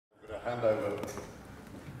hand over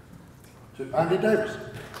to Andy Davies.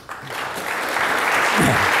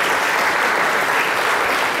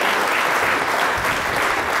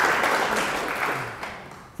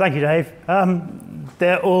 Thank you, Dave.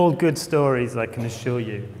 They're all good stories, I can assure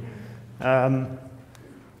you.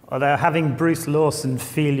 Although having Bruce Lawson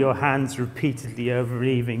feel your hands repeatedly over an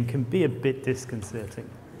evening can be a bit disconcerting.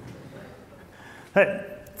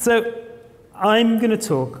 So I'm going to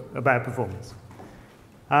talk about performance.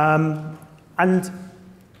 And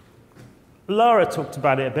Lara talked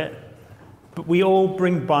about it a bit, but we all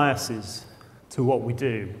bring biases to what we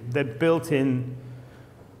do. They're built in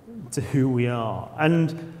to who we are.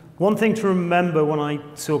 And one thing to remember when I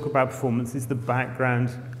talk about performance is the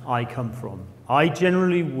background I come from. I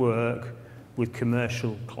generally work with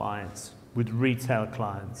commercial clients, with retail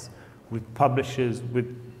clients, with publishers,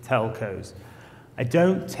 with telcos. I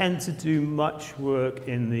don't tend to do much work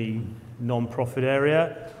in the non-profit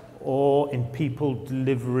area or in people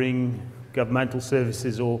delivering governmental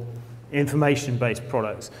services or information-based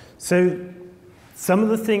products. So some of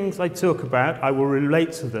the things I talk about, I will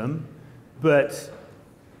relate to them, but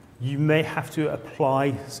you may have to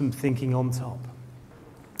apply some thinking on top.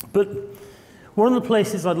 But one of the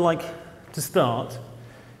places I'd like to start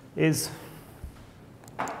is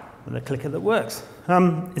with a clicker that works.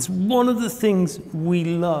 It's one of the things we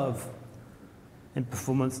love in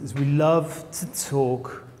performance is we love to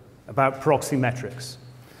talk about proxy metrics.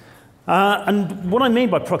 And what I mean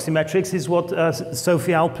by proxy metrics is what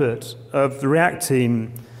Sophie Alpert of the React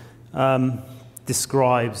team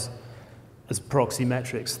describes as proxy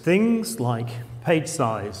metrics. Things like page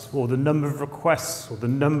size, or the number of requests, or the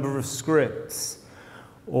number of scripts,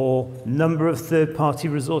 or number of third-party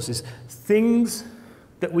resources. Things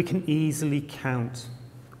that we can easily count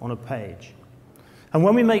on a page. And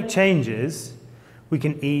when we make changes, we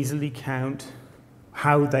can easily count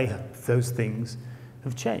how those things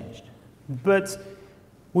have changed. But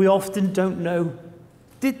we often don't know,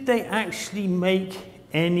 did they actually make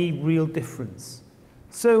any real difference?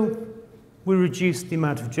 So we reduced the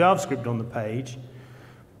amount of JavaScript on the page,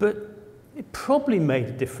 but it probably made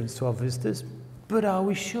a difference to our visitors, but are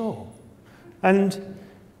we sure? And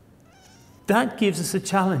that gives us a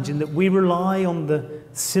challenge in that we rely on the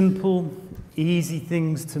simple, easy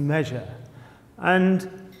things to measure. And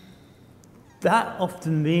that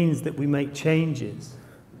often means that we make changes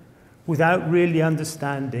without really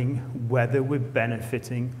understanding whether we're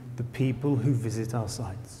benefiting the people who visit our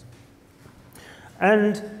sites.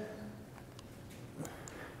 And,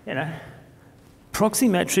 you know, proxy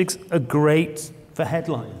metrics are great for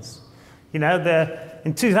headlines. You know,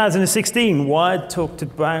 in 2016, Wired talked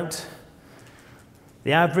about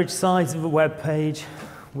the average size of a web page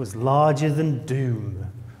was larger than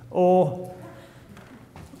Doom. Or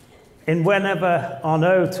in whenever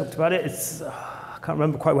Arnaud talked about it, I can't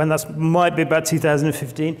remember quite when, that might be about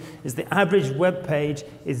 2015, is the average web page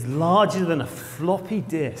is larger than a floppy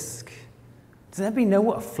disk. Does anybody know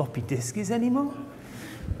what a floppy disk is anymore?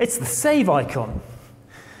 It's the save icon.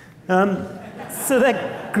 So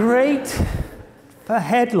they're great for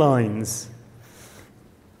headlines,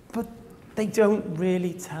 but they don't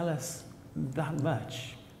really tell us that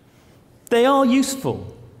much. They are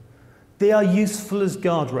useful. They are useful as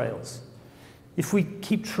guardrails. If we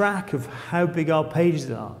keep track of how big our pages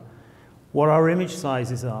are, what our image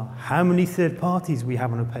sizes are, how many third parties we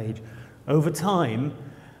have on a page, over time,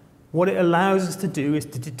 what it allows us to do is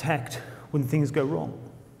to detect when things go wrong.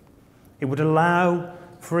 It would allow,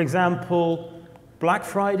 for example, Black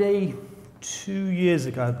Friday 2 years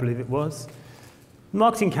ago, I believe it was,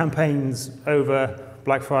 marketing campaigns over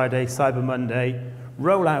Black Friday, Cyber Monday,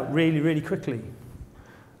 roll out really, really quickly.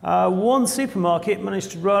 One supermarket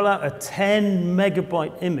managed to roll out a 10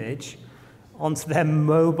 megabyte image onto their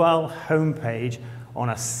mobile homepage on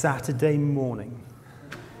a Saturday morning.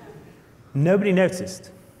 Nobody noticed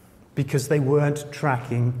because they weren't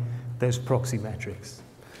tracking those proxy metrics.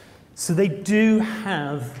 So they do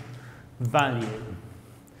have value.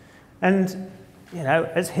 And, you know,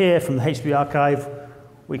 as here from the HTTP archive,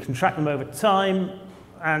 we can track them over time,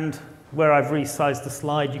 and where I've resized the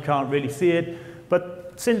slide, you can't really see it. But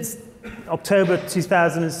since October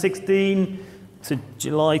 2016 to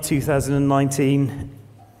July 2019,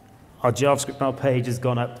 our JavaScript on our page has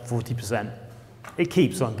gone up 40%. It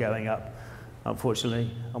keeps on going up,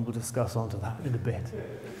 unfortunately, and we'll discuss onto that in a bit.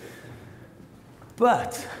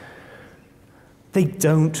 But they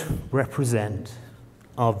don't represent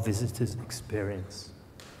our visitors' experience.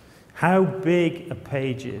 How big a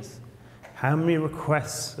page is, how many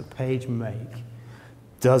requests a page makes,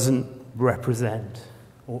 doesn't represent,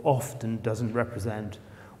 or often doesn't represent,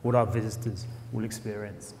 what our visitors will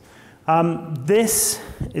experience. This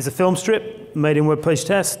is a film strip made in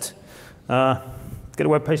WebPageTest. Go to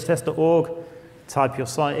webpagetest.org, type your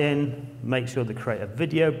site in, make sure the create a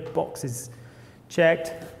video box is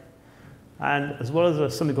checked, and as well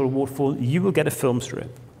as something called a waterfall, you will get a film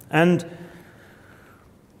strip. And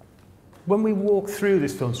when we walk through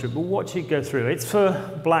this film strip, we'll watch it go through. It's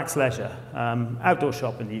for Black's Leisure, outdoor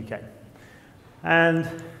shop in the UK. And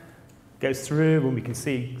it goes through, and we can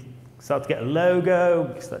start to get a logo,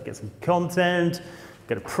 we can start to get some content,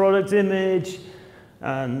 get a product image,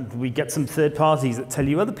 and we get some third parties that tell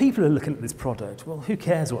you other people are looking at this product. Well, who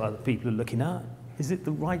cares what other people are looking at? Is it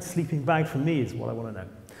the right sleeping bag for me is what I want to know.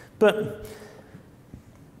 But,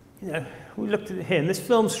 you know, we looked at it here, and this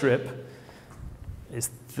film strip is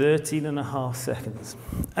 13.5 seconds.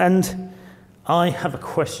 And I have a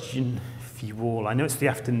question for you all. I know it's the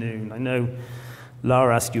afternoon. I know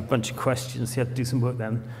Lara asked you a bunch of questions. You had to do some work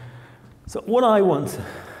then. So what I want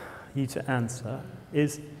you to answer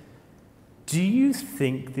is, do you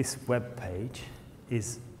think this web page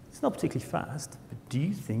it's not particularly fast, but do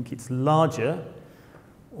you think it's larger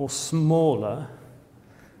or smaller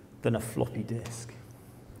than a floppy disk?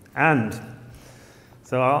 And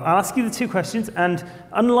so I'll ask you the two questions, and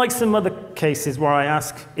unlike some other cases where I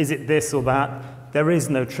ask, is it this or that, there is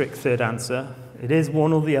no trick third answer. It is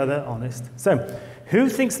one or the other, honest. So, who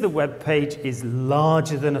thinks the web page is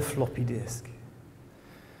larger than a floppy disk?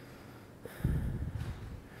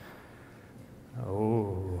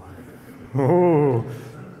 Oh,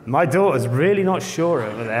 my daughter's really not sure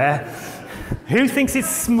over there. Who thinks it's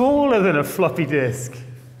smaller than a floppy disk?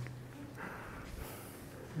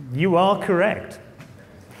 You are correct.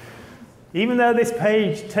 Even though this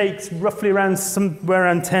page takes roughly somewhere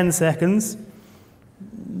around 10 seconds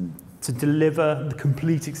to deliver the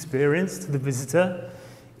complete experience to the visitor,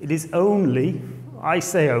 it is only, I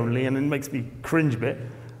say only, and it makes me cringe a bit,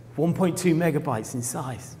 1.2 megabytes in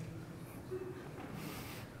size.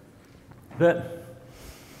 But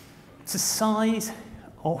the size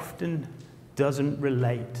often doesn't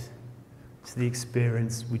relate to the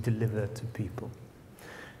experience we deliver to people.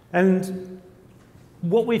 And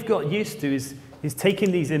what we've got used to is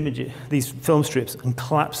taking these images, these film strips, and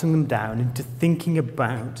collapsing them down into thinking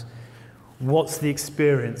about what's the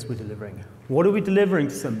experience we're delivering. What are we delivering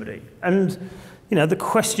to somebody? And you know, the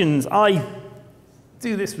questions, I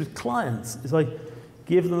do this with clients, is I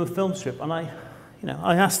give them a film strip and I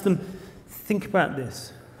ask them, think about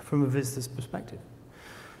this from a visitor's perspective.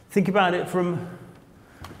 Think about it from,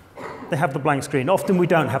 they have the blank screen. Often we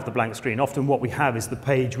don't have the blank screen. Often what we have is the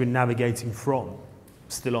page we're navigating from,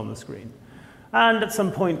 still on the screen. And at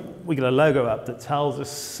some point, we get a logo up that tells us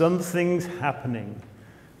something's happening.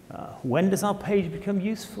 When does our page become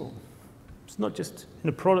useful? It's not just in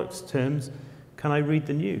a product's terms. Can I read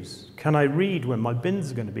the news? Can I read when my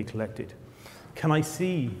bins are going to be collected? Can I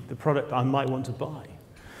see the product I might want to buy?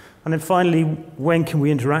 And then finally, when can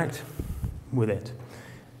we interact with it?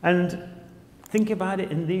 And think about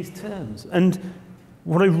it in these terms. And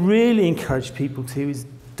what I really encourage people to is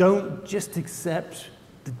don't just accept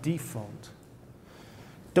the default.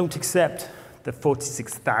 Don't accept the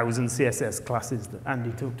 46,000 CSS classes that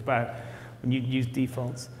Andy talked about when you use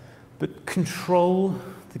defaults, but control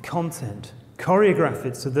the content. Choreograph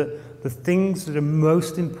it so that the things that are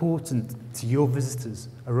most important to your visitors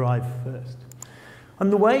arrive first.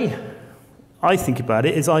 And the way I think about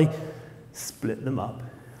it is I split them up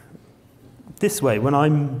this way when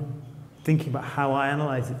I'm thinking about how I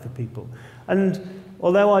analyze it for people. And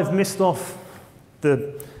although I've missed off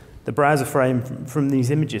the browser frame from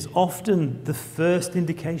these images, often the first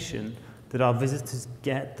indication that our visitors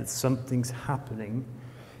get that something's happening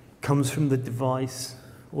comes from the device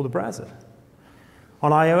or the browser.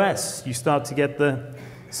 On iOS, you start to get the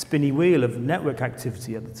spinny wheel of network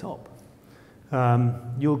activity at the top.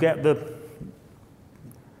 You'll get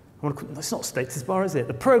it's not status bar, is it?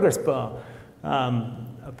 The progress bar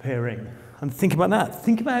appearing. And think about that.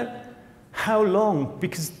 Think about how long,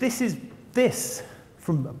 because this,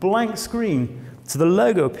 from a blank screen to the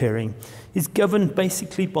logo appearing, is governed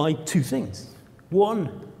basically by two things.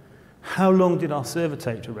 One, how long did our server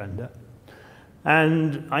take to render?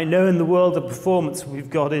 And I know in the world of performance, we've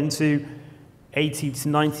got into 80 to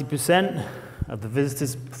 90% of the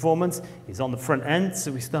visitor's performance is on the front end,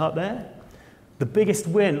 so we start there. The biggest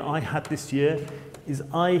win I had this year is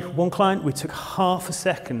one client, we took half a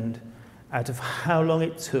second out of how long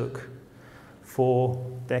it took for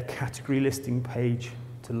their category listing page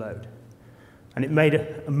to load. And it made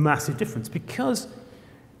a massive difference because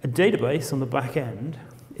a database on the back end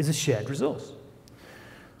is a shared resource.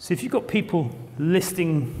 So if you've got people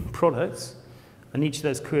listing products and each of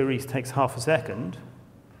those queries takes half a second,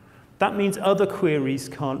 that means other queries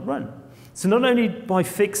can't run. So not only by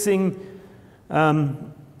fixing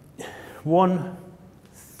one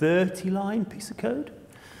 30-line piece of code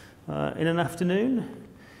in an afternoon,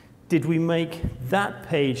 did we make that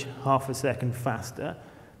page half a second faster.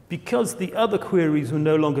 Because the other queries were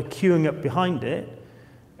no longer queuing up behind it,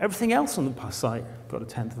 everything else on the site got a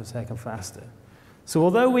tenth of a second faster. So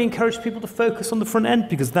although we encourage people to focus on the front end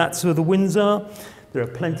because that's where the wins are, there are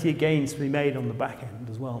plenty of gains to be made on the back end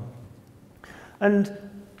as well. And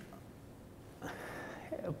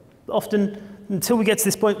often, until we get to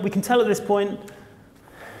this point, we can tell at this point,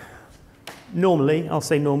 normally, I'll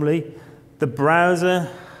say normally, the browser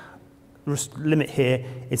limit here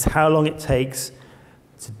is how long it takes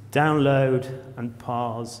to download and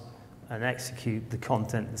parse and execute the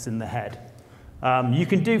content that's in the head. You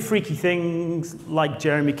can do freaky things like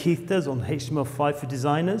Jeremy Keith does on HTML5 for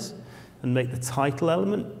designers and make the title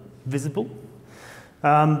element visible.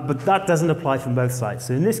 But that doesn't apply for both sites.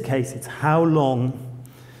 So in this case, it's how long,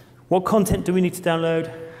 what content do we need to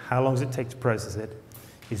download, how long does it take to process it,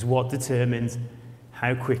 is what determines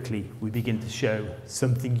how quickly we begin to show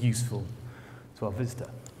something useful to our visitor.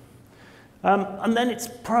 And then it's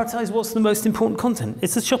prioritize what's the most important content.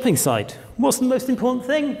 It's a shopping site. What's the most important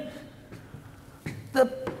thing? The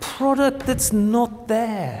product that's not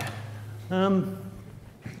there.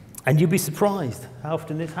 And you'll be surprised how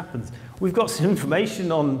often this happens. We've got some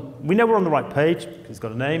information on, we know we're on the right page, it's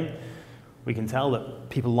got a name. We can tell that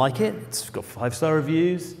people like it. It's got 5-star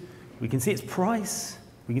reviews. We can see its price.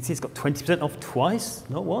 We can see it's got 20% off twice,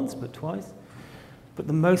 not once, but twice. But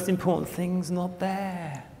the most important thing's not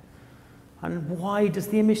there. And why does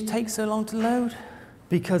the image take so long to load?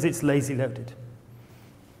 Because it's lazy loaded.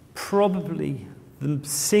 Probably the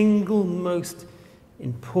single most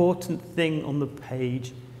important thing on the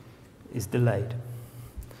page is delayed.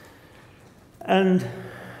 And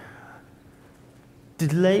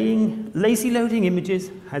lazy loading images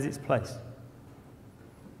has its place.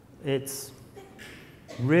 It's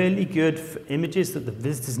really good for images that the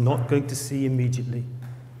visitor's not going to see immediately.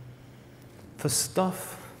 For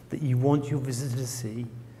stuff that you want your visitor to see,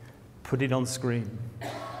 put it on screen.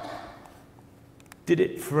 Did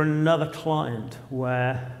it for another client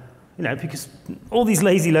where, because all these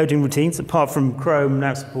lazy loading routines, apart from Chrome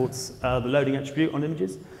now supports the loading attribute on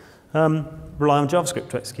images, rely on JavaScript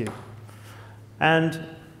to execute. And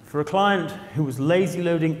for a client who was lazy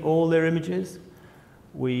loading all their images,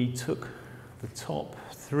 we took the top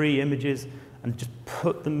 3 images and just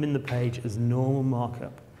put them in the page as normal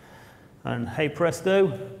markup. And hey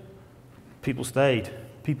presto, people stayed.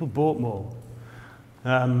 People bought more.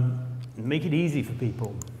 Make it easy for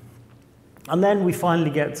people. And then we finally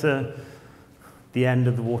get to the end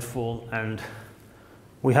of the waterfall, and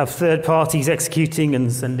we have third parties executing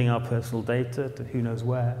and sending our personal data to who knows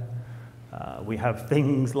where. We have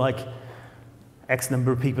things like X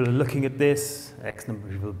number of people are looking at this, X number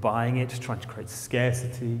of people are buying it, trying to create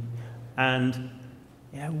scarcity. And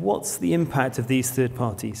what's the impact of these third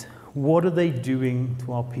parties? What are they doing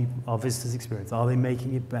to our visitors' experience? Are they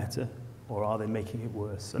making it better, or are they making it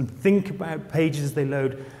worse? And think about pages they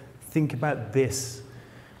load. Think about this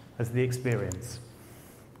as the experience.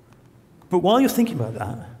 But while you're thinking about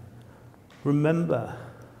that, remember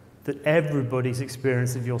that everybody's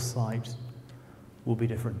experience of your site will be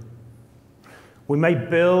different. We may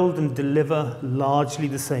build and deliver largely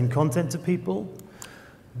the same content to people,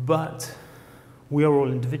 but we are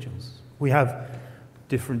all individuals. We have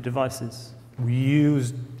different devices. We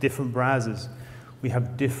use different browsers. We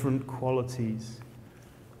have different qualities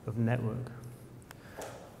of network.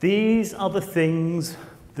 These are the things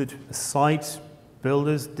that site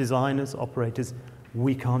builders, designers, operators,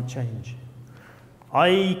 we can't change.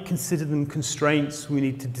 I consider them constraints we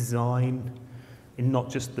need to design in not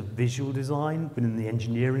just the visual design, but in the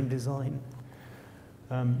engineering design.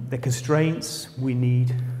 They're constraints we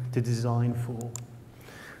need to design for.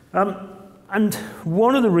 And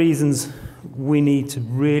one of the reasons we need to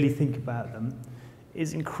really think about them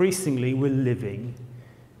is increasingly we're living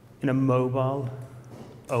in a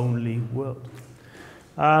mobile-only world.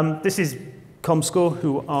 This is Comscore,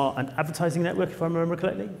 who are an advertising network, if I remember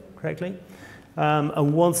correctly.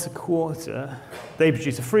 And once a quarter, they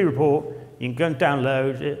produce a free report. You can go and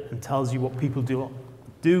download it, and tells you what people do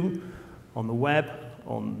on the web,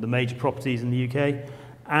 on the major properties in the UK,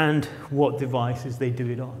 and what devices they do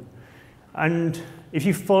it on. And if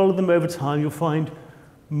you follow them over time, you'll find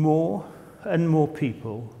more and more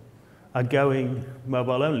people are going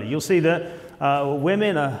mobile only. You'll see that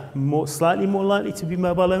women are slightly more likely to be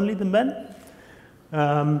mobile only than men.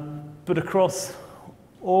 But across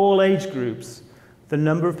all age groups, the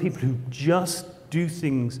number of people who just do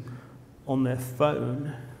things on their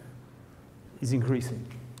phone is increasing.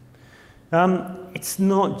 It's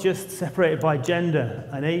not just separated by gender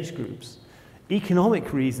and age groups.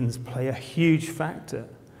 Economic reasons play a huge factor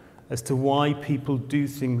as to why people do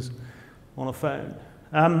things on a phone.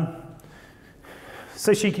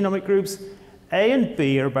 Socioeconomic groups, A and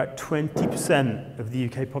B are about 20% of the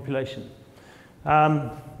UK population.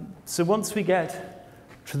 So once we get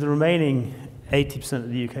to the remaining 80% of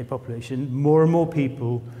the UK population, more and more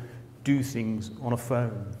people do things on a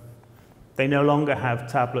phone. They no longer have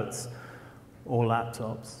tablets or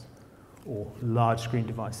laptops or large screen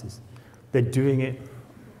devices. They're doing it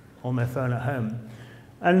on their phone at home.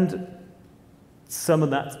 And some of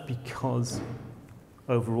that's because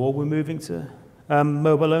overall we're moving to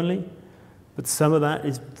mobile only, but some of that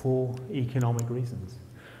is for economic reasons.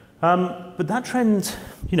 But that trend,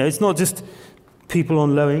 it's not just people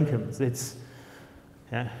on low incomes. You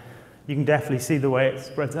can definitely see the way it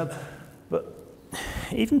spreads up. But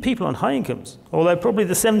even people on high incomes, although probably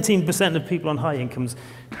the 17% of people on high incomes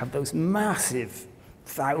have those massive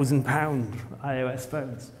 £1,000 iOS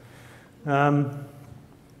phones.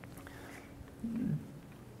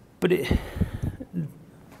 But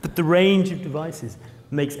the range of devices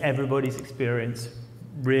makes everybody's experience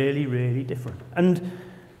really, really different. And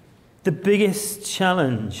the biggest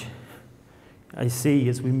challenge I see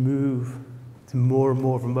as we move to more and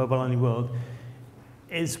more of a mobile-only world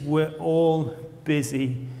is we're all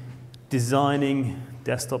busy designing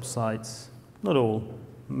desktop sites, not all,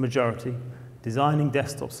 majority, designing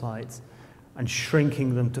desktop sites and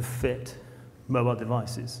shrinking them to fit mobile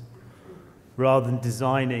devices, rather than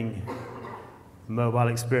designing mobile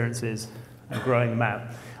experiences and growing them out.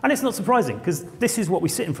 And it's not surprising, because this is what we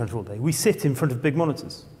sit in front of all day. We sit in front of big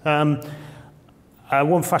monitors.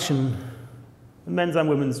 One fashion, men's and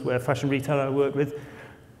women's wear fashion retailer I work with,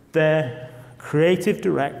 their creative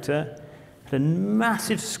director had a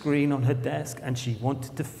massive screen on her desk, and she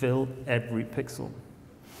wanted to fill every pixel.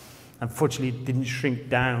 Unfortunately, it didn't shrink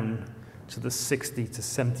down to the 60 to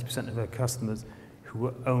 70% of her customers who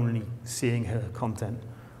were only seeing her content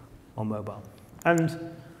on mobile.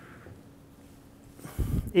 And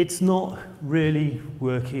it's not really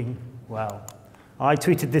working well. I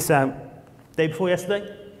tweeted this out day before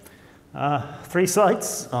yesterday. 3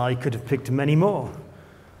 sites. I could have picked many more.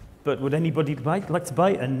 But would anybody like to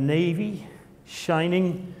buy a navy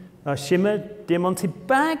shining shimmer diamante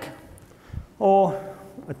bag? Or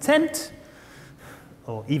a tent?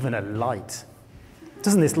 Or even a light?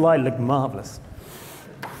 Doesn't this light look marvelous?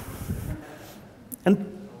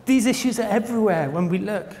 And these issues are everywhere when we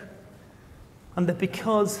look. And they're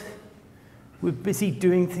because we're busy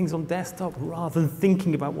doing things on desktop rather than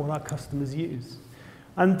thinking about what our customers use.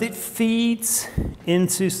 And it feeds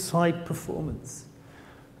into site performance.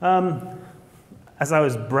 As I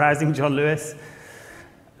was browsing John Lewis,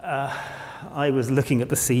 I was looking at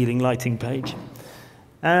the ceiling lighting page.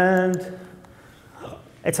 And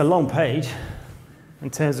it's a long page in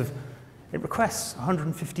terms of, it requests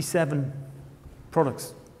 157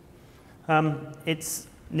 products. It's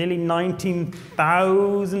nearly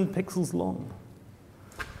 19,000 pixels long.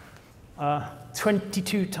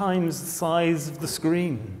 22 times the size of the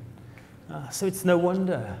screen. So it's no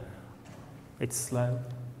wonder it's slow.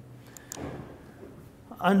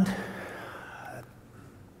 And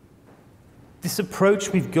this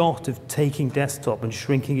approach we've got of taking desktop and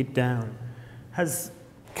shrinking it down has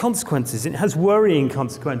consequences. It has worrying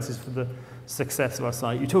consequences for the success of our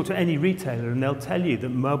site. You talk to any retailer and they'll tell you that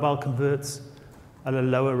mobile converts at a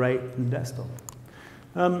lower rate than desktop.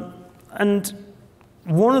 And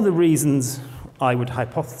one of the reasons I would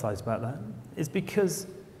hypothesize about that is because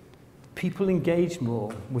people engage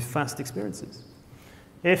more with fast experiences.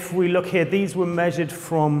 If we look here, these were measured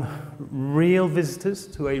from real visitors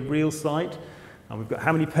to a real site, and we've got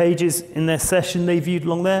how many pages in their session they viewed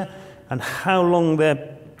along there, and how long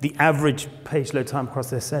the average page load time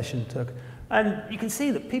across their session took. And you can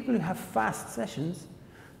see that people who have fast sessions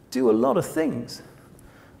do a lot of things.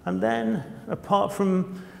 And then, apart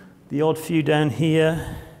from the odd few down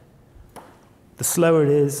here, the slower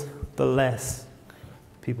it is, the less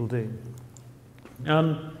people do.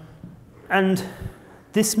 And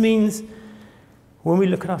this means when we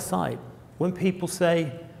look at our site, when people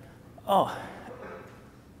say, oh,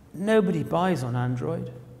 nobody buys on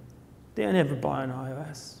Android, they don't ever buy on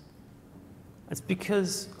iOS, it's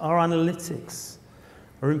because our analytics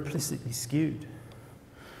are implicitly skewed.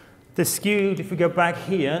 They're skewed, if we go back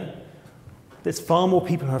here, there's far more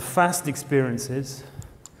people who have fast experiences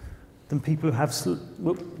than people who have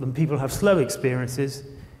slow experiences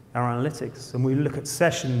in our analytics. And we look at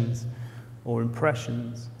sessions or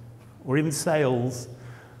impressions or even sales,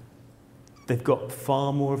 they've got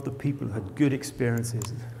far more of the people who had good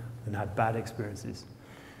experiences than had bad experiences.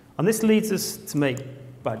 And this leads us to make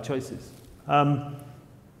bad choices.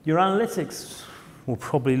 Your analytics will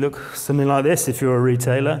probably look something like this if you're a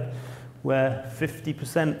retailer, where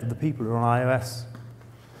 50% of the people are on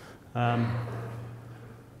iOS.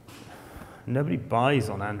 Nobody buys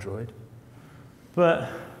on Android, but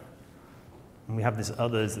and we have this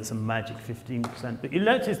others, that's a magic 15%. But you'll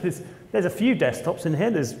notice there's a few desktops in here.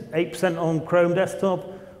 There's 8% on Chrome desktop,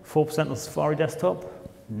 4% on Safari desktop,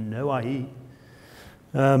 no IE.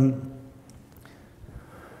 So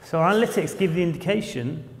our analytics give the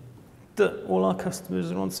indication that all our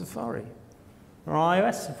customers are on Safari, or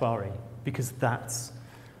iOS Safari, because that's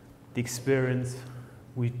the experience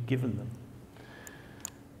we've given them.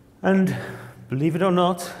 And believe it or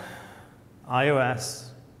not, iOS,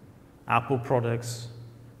 Apple products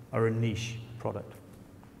are a niche product.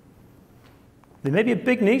 They may be a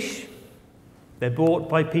big niche. They're bought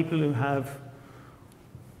by people who have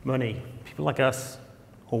money, people like us,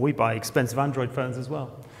 or we buy expensive Android phones as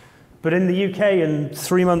well. But in the UK, in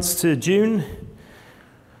 3 months to June,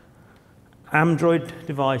 Android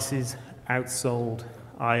devices outsold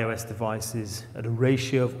iOS devices at a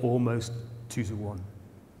ratio of almost 2-to-1.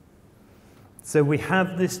 So we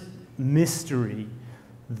have this mystery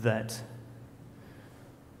that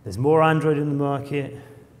there's more Android in the market,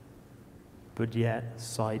 but yet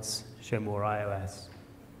sites show more iOS.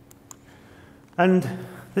 And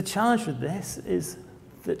the challenge with this is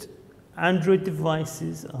that Android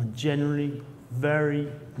devices are generally very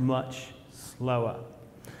much slower.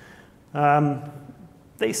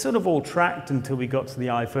 They sort of all tracked until we got to the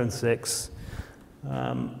iPhone 6.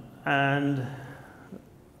 And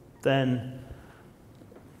then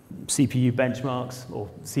CPU benchmarks or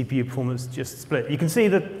CPU performance just split. You can see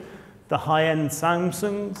that the high-end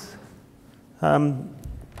Samsungs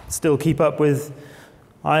still keep up with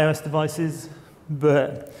iOS devices,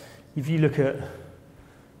 but if you look at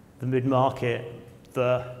the mid-market,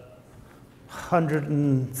 the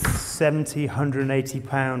 170, 180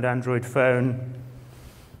 pound Android phone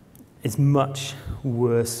is much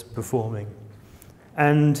worse performing.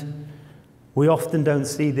 And we often don't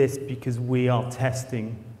see this because we are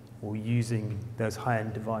testing or using those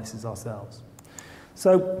high-end devices ourselves.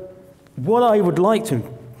 So what I would like to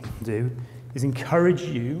do is encourage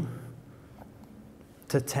you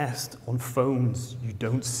to test on phones you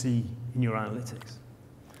don't see in your analytics.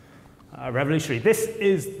 Revolutionary. This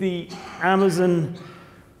is the Amazon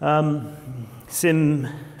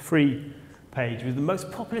SIM-free page with the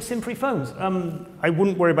most popular SIM-free phones. I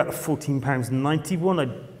wouldn't worry about the £14.90 one. I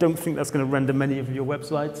don't think that's going to render many of your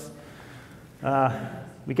websites.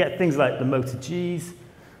 We get things like the Moto Gs,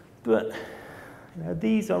 but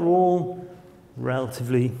these are all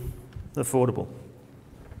relatively affordable.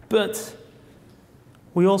 But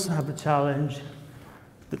we also have the challenge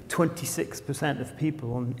that 26% of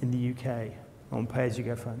people in the UK are on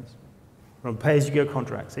pay-as-you-go phones, or on pay-as-you-go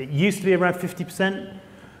contracts. It used to be around 50%.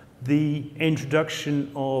 The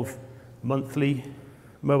introduction of monthly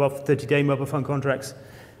mobile, 30-day mobile phone contracts,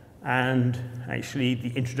 and actually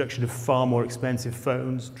the introduction of far more expensive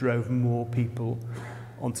phones drove more people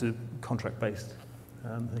onto contract-based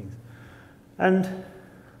things. And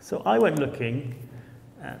so I went looking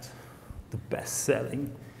at the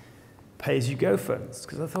best-selling pay-as-you-go phones,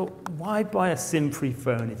 because I thought, why buy a SIM-free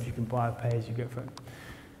phone if you can buy a pay-as-you-go phone?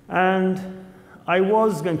 And I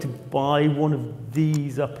was going to buy one of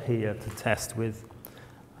these up here to test with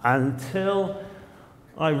until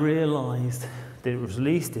I realized that it was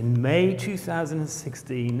released in May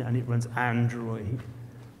 2016 and it runs Android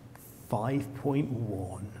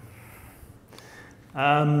 5.1.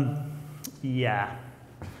 Yeah,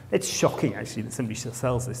 it's shocking actually that somebody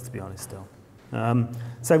sells this, to be honest, still.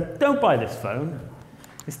 So don't buy this phone.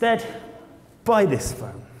 Instead, buy this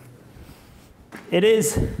phone. It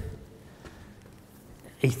is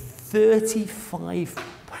a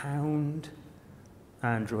 £35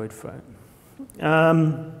 Android phone.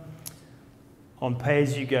 On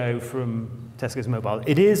pay-as-you-go from Tesco's Mobile.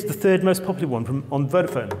 It is the third most popular one on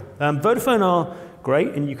Vodafone. Vodafone are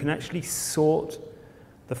great, and you can actually sort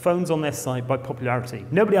the phones on their site by popularity.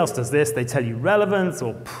 Nobody else does this. They tell you relevance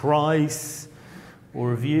or price or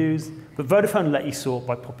reviews, but Vodafone let you sort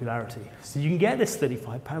by popularity. So you can get this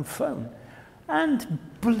 £35 phone. And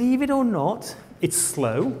believe it or not, it's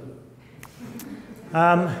slow.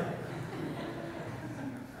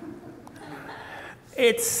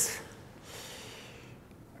 It's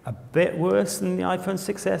a bit worse than the iPhone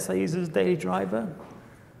 6S I use as a daily driver,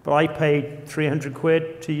 but I paid 300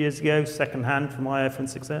 quid 2 years ago, second-hand, for my iPhone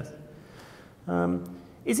 6S.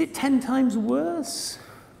 Is it 10 times worse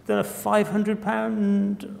than a £500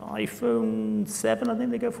 iPhone 7, I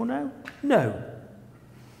think they go for now? No.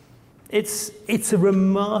 It's a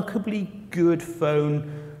remarkably good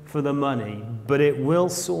phone for the money, but it will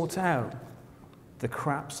sort out the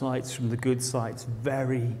crap sites from the good sites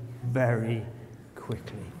very, very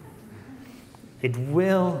quickly.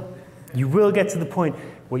 You will get to the point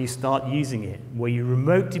where you start using it, where you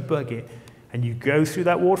remote debug it, and you go through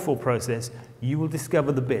that waterfall process, you will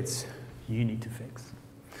discover the bits you need to fix.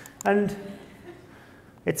 And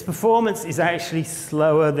its performance is actually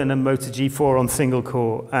slower than a Moto G4 on single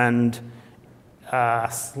core and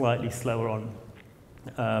slightly slower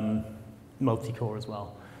on multi-core as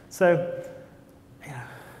well. So, yeah,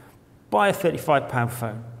 buy a £35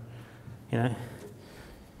 phone. You know,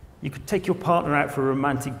 you could take your partner out for a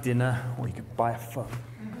romantic dinner, or you could buy a phone.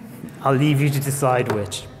 I'll leave you to decide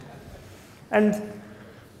which. And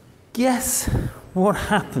guess what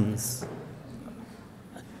happens?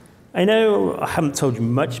 I know I haven't told you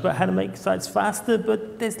much about how to make sites faster,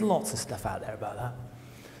 but there's lots of stuff out there about that.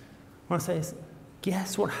 What I say is,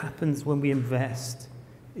 guess what happens when we invest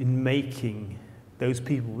in making those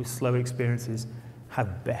people with slow experiences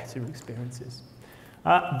have better experiences?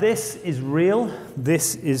 This is real.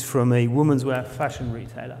 This is from a women's wear fashion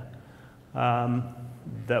retailer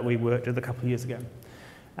that we worked with a couple of years ago.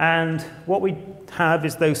 And what we have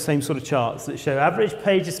is those same sort of charts that show average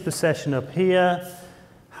pages per session up here,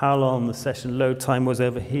 how long the session load time was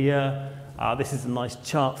over here. This is a nice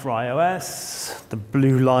chart for iOS. The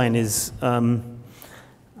blue line is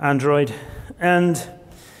Android. And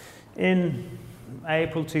in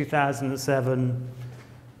April 2007,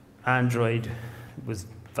 Android was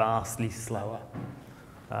vastly slower.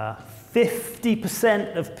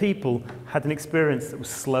 50% of people had an experience that was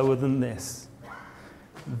slower than this.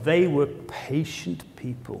 They were patient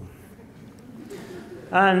people.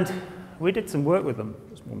 And we did some work with them.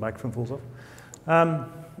 Just one microphone falls off.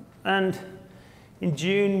 And in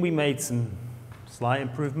June, we made some slight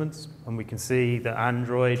improvements, and we can see that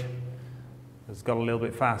Android has got a little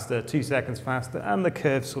bit faster, 2 seconds faster, and the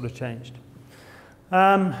curve sort of changed.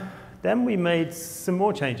 Then we made some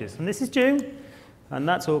more changes, and this is June, and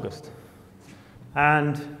that's August.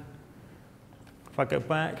 And if I go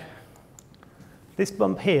back, this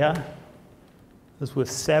bump here was worth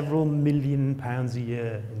several £million a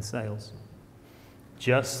year in sales,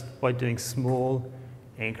 just by doing small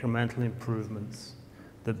incremental improvements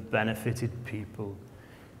that benefited people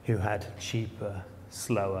who had cheaper,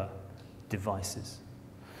 slower devices.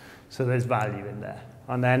 So there's value in there.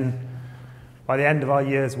 And then by the end of our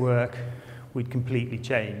year's work, we'd completely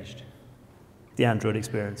changed the Android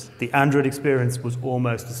experience. The Android experience was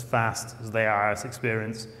almost as fast as the iOS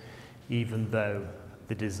experience, even though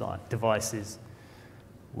the devices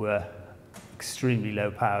were extremely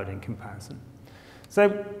low powered in comparison.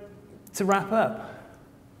 So to wrap up,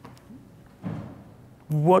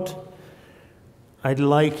 what I'd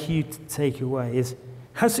like you to take away is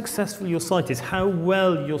how successful your site is, how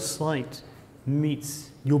well your site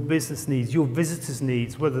meets your business needs, your visitors'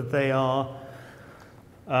 needs, whether they are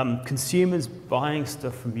consumers buying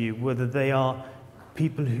stuff from you, whether they are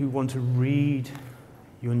people who want to read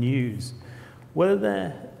your news, whether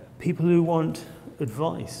they're people who want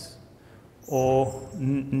advice or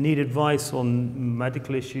need advice on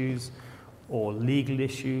medical issues or legal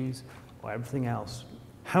issues or everything else.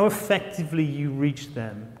 How effectively you reach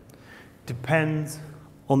them depends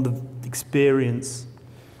on the experience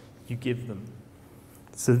you give them.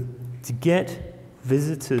 So to get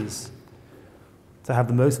visitors to have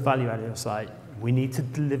the most value out of your site, we need to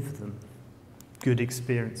deliver them good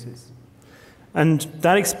experiences. And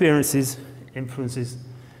that experience influences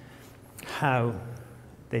how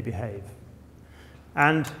they behave.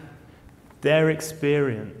 And their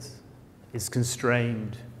experience is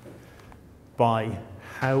constrained by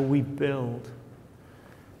how we build,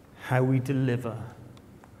 how we deliver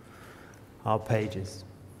our pages.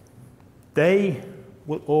 They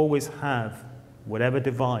will always have whatever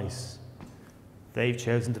device they've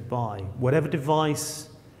chosen to buy, whatever device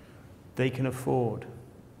they can afford.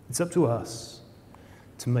 It's up to us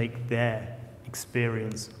to make their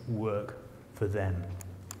experience work for them.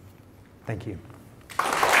 Thank you.